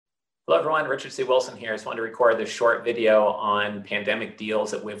Hello everyone, Richard C. Wilson here. I just wanted to record this short video on pandemic deals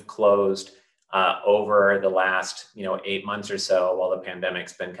that we've closed over the last 8 months or so while the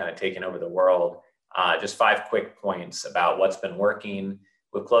pandemic's been kind of taking over the world. Just 5 quick points about what's been working.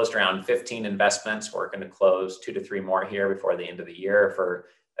 We've closed around 15 investments. We're going to close 2 to 3 more here before the end of the year for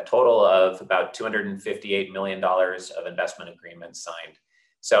a total of about $258 million of investment agreements signed.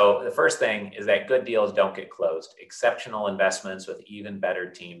 So the first thing is that good deals don't get closed. Exceptional investments with even better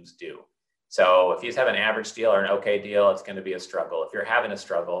teams do. So if you just have an average deal or an okay deal, it's going to be a struggle. If you're having a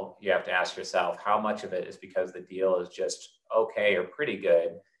struggle, you have to ask yourself how much of it is because the deal is just okay or pretty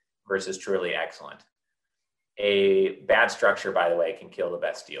good versus truly excellent. A bad structure, by the way, can kill the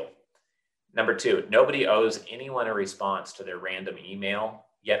best deal. Number 2, nobody owes anyone a response to their random email,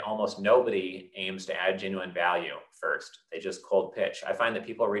 yet almost nobody aims to add genuine value first. They just cold pitch. I find that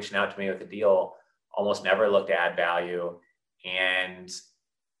people reaching out to me with a deal almost never look to add value. And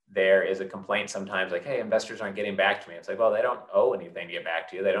there is a complaint sometimes like, hey, investors aren't getting back to me. It's like, well, they don't owe anything to get back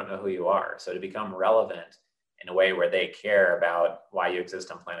to you. They don't know who you are. So to become relevant in a way where they care about why you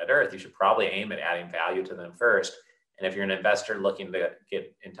exist on planet Earth, you should probably aim at adding value to them first. And if you're an investor looking to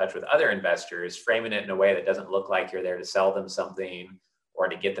get in touch with other investors, framing it in a way that doesn't look like you're there to sell them something or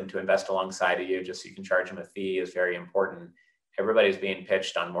to get them to invest alongside of you just so you can charge them a fee is very important. Everybody's being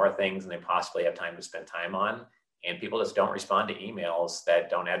pitched on more things than they possibly have time to spend time on. And people just don't respond to emails that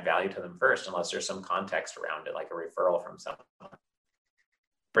don't add value to them first unless there's some context around it, like a referral from someone.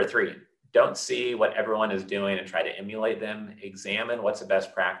 Number 3, don't see what everyone is doing and try to emulate them. Examine what's the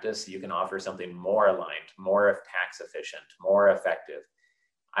best practice so you can offer something more aligned, more tax efficient, more effective.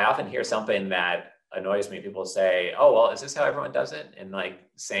 I often hear something that annoys me. People say, oh, well, is this how everyone does it? And like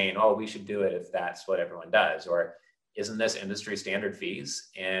saying, oh, we should do it if that's what everyone does. Or isn't this industry standard fees?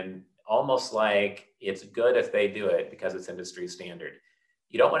 And almost like it's good if they do it because it's industry standard.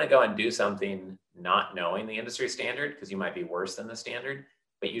 You don't want to go and do something not knowing the industry standard because you might be worse than the standard,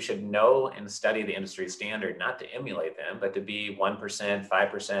 but you should know and study the industry standard, not to emulate them, but to be 1%,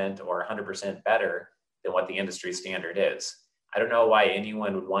 5%, or 100% better than what the industry standard is. I don't know why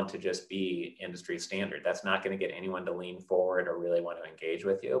anyone would want to just be industry standard. That's not going to get anyone to lean forward or really want to engage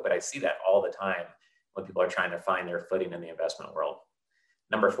with you. But I see that all the time when people are trying to find their footing in the investment world.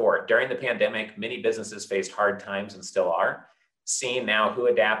 Number 4, during the pandemic, many businesses faced hard times and still are. Seeing now who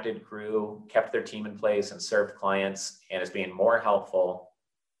adapted, grew, kept their team in place and served clients and is being more helpful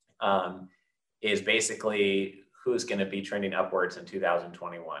is basically who's going to be trending upwards in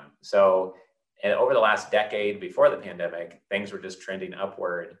 2021. So and over the last decade before the pandemic, things were just trending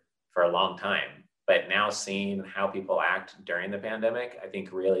upward for a long time. But now seeing how people act during the pandemic, I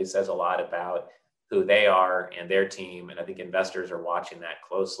think really says a lot about who they are and their team. And I think investors are watching that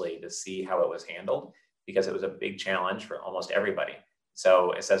closely to see how it was handled because it was a big challenge for almost everybody.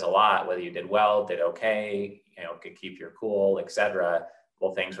 So it says a lot whether you did well, did okay, could keep your cool, et cetera.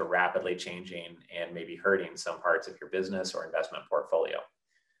 Well, things were rapidly changing and maybe hurting some parts of your business or investment portfolio.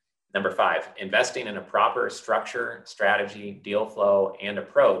 Number 5, investing in a proper structure, strategy, deal flow, and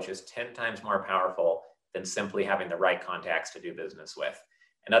approach is 10 times more powerful than simply having the right contacts to do business with.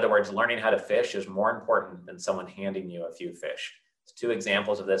 In other words, learning how to fish is more important than someone handing you a few fish. 2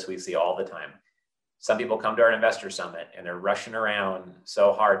 examples of this we see all the time. Some people come to our investor summit and they're rushing around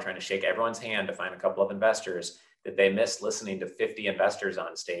so hard trying to shake everyone's hand to find a couple of investors that they miss listening to 50 investors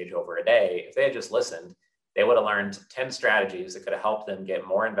on stage over a day. If they had just listened, they would have learned 10 strategies that could have helped them get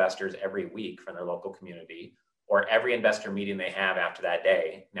more investors every week from their local community, or every investor meeting they have after that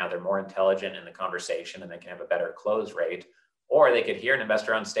day. Now they're more intelligent in the conversation and they can have a better close rate, or they could hear an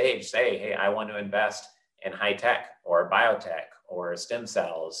investor on stage say, hey, I want to invest in high tech or biotech or stem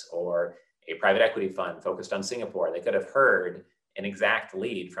cells or a private equity fund focused on Singapore. They could have heard an exact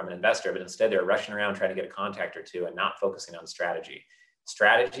lead from an investor, but instead they're rushing around trying to get a contact or 2 and not focusing on strategy.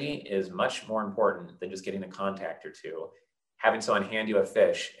 Strategy is much more important than just getting a contact or 2. Having someone hand you a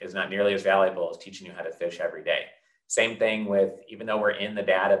fish is not nearly as valuable as teaching you how to fish every day. Same thing with, even though we're in the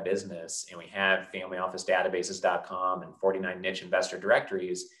data business and we have familyofficedatabases.com and 49 niche investor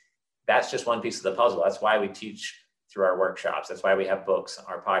directories, that's just one piece of the puzzle. That's why we teach through our workshops. That's why we have books,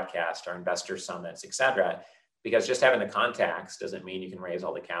 our podcast, our investor summits, et cetera. Because just having the contacts doesn't mean you can raise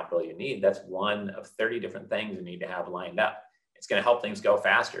all the capital you need. That's one of 30 different things you need to have lined up. It's going to help things go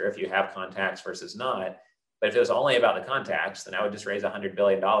faster if you have contacts versus not. But if it was only about the contacts, then I would just raise $100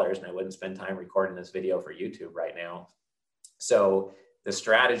 billion and I wouldn't spend time recording this video for YouTube right now. So the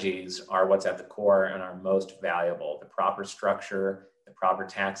strategies are what's at the core and are most valuable. The proper structure, the proper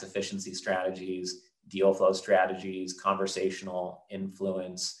tax efficiency strategies, deal flow strategies, conversational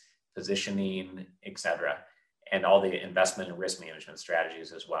influence, positioning, et cetera, and all the investment and risk management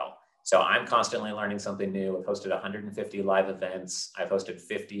strategies as well. So I'm constantly learning something new. I've hosted 150 live events. I've hosted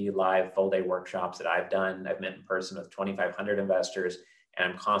 50 live full day workshops that I've done. I've met in person with 2,500 investors,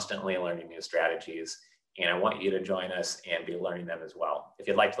 and I'm constantly learning new strategies. And I want you to join us and be learning them as well. If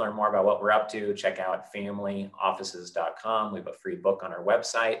you'd like to learn more about what we're up to, check out familyoffices.com. We have a free book on our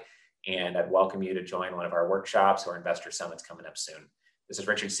website, and I'd welcome you to join one of our workshops or investor summits coming up soon. This is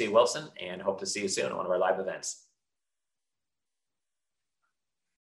Richard C. Wilson, and hope to see you soon at one of our live events.